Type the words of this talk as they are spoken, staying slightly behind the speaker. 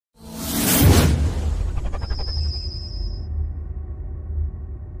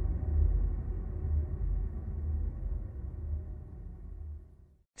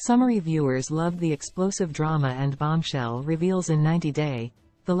Summary: viewers loved the explosive drama and bombshell reveals in 90 Day,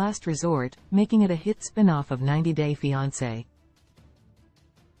 The Last Resort, making it a hit spin-off of 90 Day Fiancé.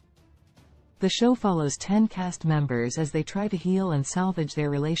 The show follows 10 cast members as they try to heal and salvage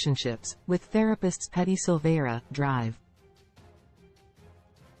their relationships, with therapists Petty Silveira, Drive,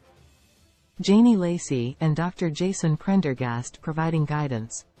 Janie Lacey, and Dr. Jason Prendergast providing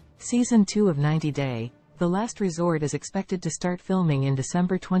guidance. Season 2 of 90 Day, The Last Resort is expected to start filming in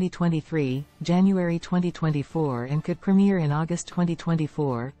December 2023, January 2024 and could premiere in August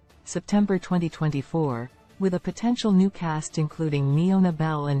 2024, September 2024, with a potential new cast including Miona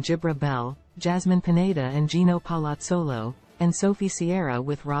Bell and Jibra Bell, Jasmine Pineda and Gino Palazzolo, and Sophie Sierra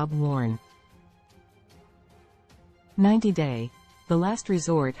with Rob Warren. 90 Day, The Last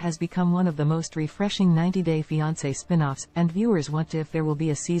Resort has become one of the most refreshing 90 Day Fiancé spin-offs, and viewers want to if there will be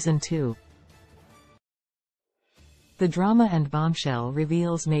a Season 2. The drama and bombshell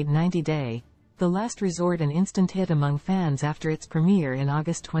reveals made 90 Day, The Last Resort an instant hit among fans after its premiere in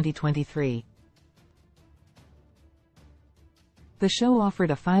August 2023. The show offered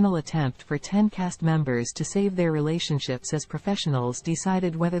a final attempt for 10 cast members to save their relationships as professionals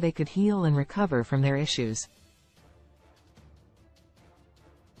decided whether they could heal and recover from their issues.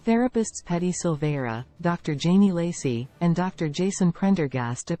 Therapists Petty Silveira, Dr. Janie Lacey, and Dr. Jason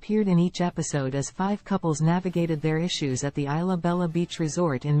Prendergast appeared in each episode as 5 couples navigated their issues at the Isla Bella Beach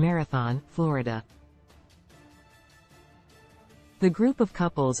Resort in Marathon, Florida. The group of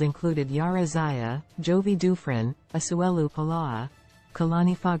couples included Yara Zaya, Jovi Dufresne, Asuelu Pala'a,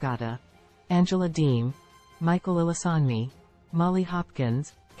 Kalani Fagata, Angela Deem, Michael Ilasanmi, Molly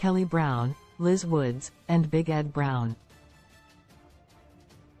Hopkins, Kelly Brown, Liz Woods, and Big Ed Brown.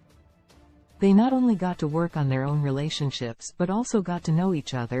 They not only got to work on their own relationships but also got to know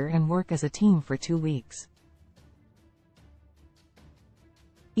each other and work as a team for 2 weeks.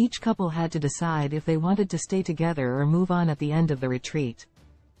 Each couple had to decide if they wanted to stay together or move on at the end of the retreat.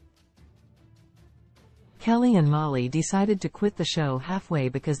 Kelly and Molly decided to quit the show halfway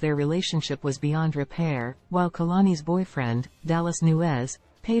because their relationship was beyond repair, while Kalani's boyfriend, Dallas Nuez,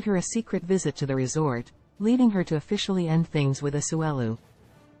 paid her a secret visit to the resort, leading her to officially end things with Asuelu.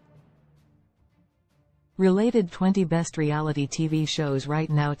 Related 20 Best Reality TV Shows.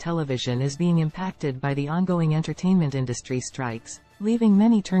 Right now television is being impacted by the ongoing entertainment industry strikes, leaving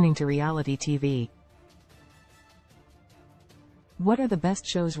many turning to reality TV. What are the best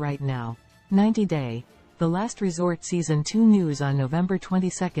shows right now? 90 Day, The Last Resort Season 2 news on November 22,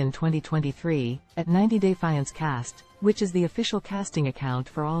 2023, at 90 Day Fiancé Cast, which is the official casting account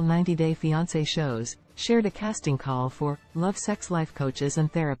for all 90 Day Fiancé shows, shared a casting call for love sex life coaches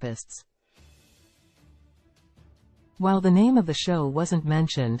and therapists. While the name of the show wasn't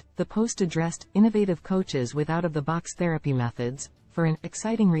mentioned, the post addressed innovative coaches with out-of-the-box therapy methods for an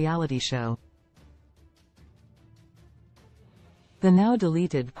exciting reality show. The now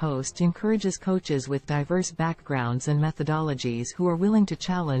deleted post encourages coaches with diverse backgrounds and methodologies who are willing to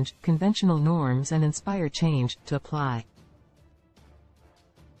challenge conventional norms and inspire change to apply.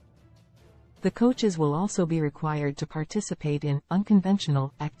 The coaches will also be required to participate in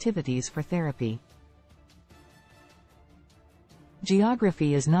unconventional activities for therapy.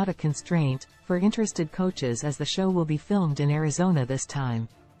 Geography is not a constraint for interested coaches as the show will be filmed in Arizona this time.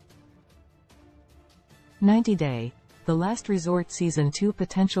 90 Day, The Last Resort Season 2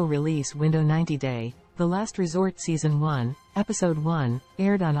 potential release window. 90 Day, The Last Resort Season 1, Episode 1,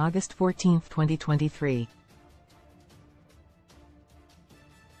 aired on August 14, 2023.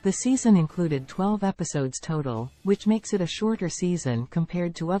 The season included 12 episodes total, which makes it a shorter season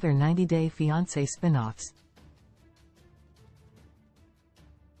compared to other 90 Day Fiancé spin-offs.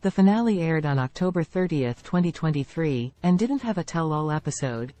 The finale aired on October 30, 2023, and didn't have a tell-all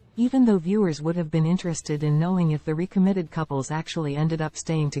episode, even though viewers would have been interested in knowing if the recommitted couples actually ended up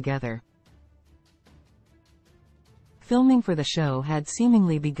staying together. Filming for the show had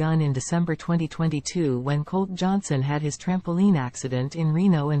seemingly begun in December 2022 when Colt Johnson had his trampoline accident in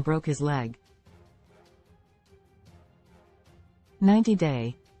Reno and broke his leg. 90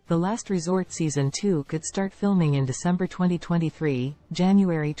 Day, The Last Resort Season 2 could start filming in December 2023,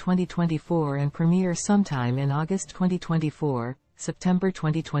 January 2024 and premiere sometime in August 2024, September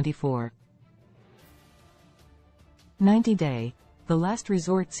 2024. 90 Day, The Last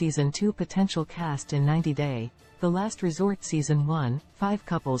Resort Season 2 potential cast. In 90 Day, The Last Resort Season 1, 5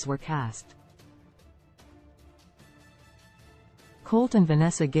 couples were cast. Colt and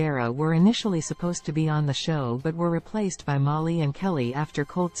Vanessa Guerra were initially supposed to be on the show but were replaced by Molly and Kelly after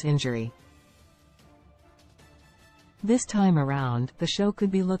Colt's injury. This time around, the show could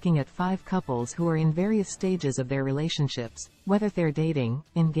be looking at 5 couples who are in various stages of their relationships, whether they're dating,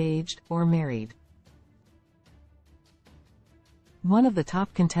 engaged, or married. One of the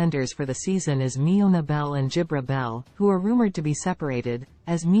top contenders for the season is Miona Bell and Jibra Bell, who are rumored to be separated,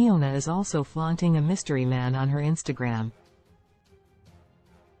 as Miona is also flaunting a mystery man on her Instagram.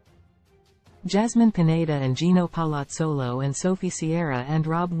 Jasmine Pineda and Gino Palazzolo and Sophie Sierra and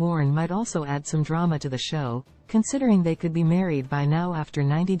Rob Warren might also add some drama to the show, considering they could be married by now after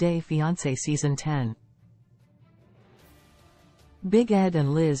 90 Day Fiancé Season 10. Big Ed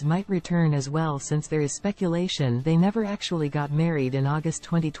and Liz might return as well, since there is speculation they never actually got married in August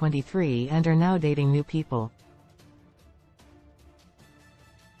 2023 and are now dating new people.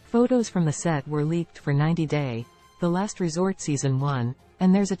 Photos from the set were leaked for 90 Day, The Last Resort Season 1,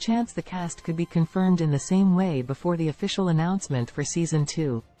 and there's a chance the cast could be confirmed in the same way before the official announcement for Season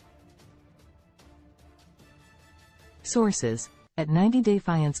 2. Sources: at 90 Day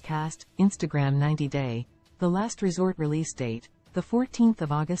Fiancé cast, Instagram 90 Day, The Last Resort release date, the 14th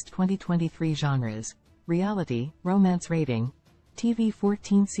of August 2023. Genres: reality, romance. Rating: TV.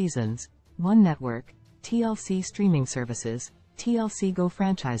 14 seasons, 1 network, TLC streaming services, TLC Go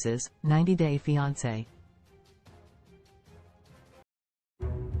franchises, 90 Day Fiancé.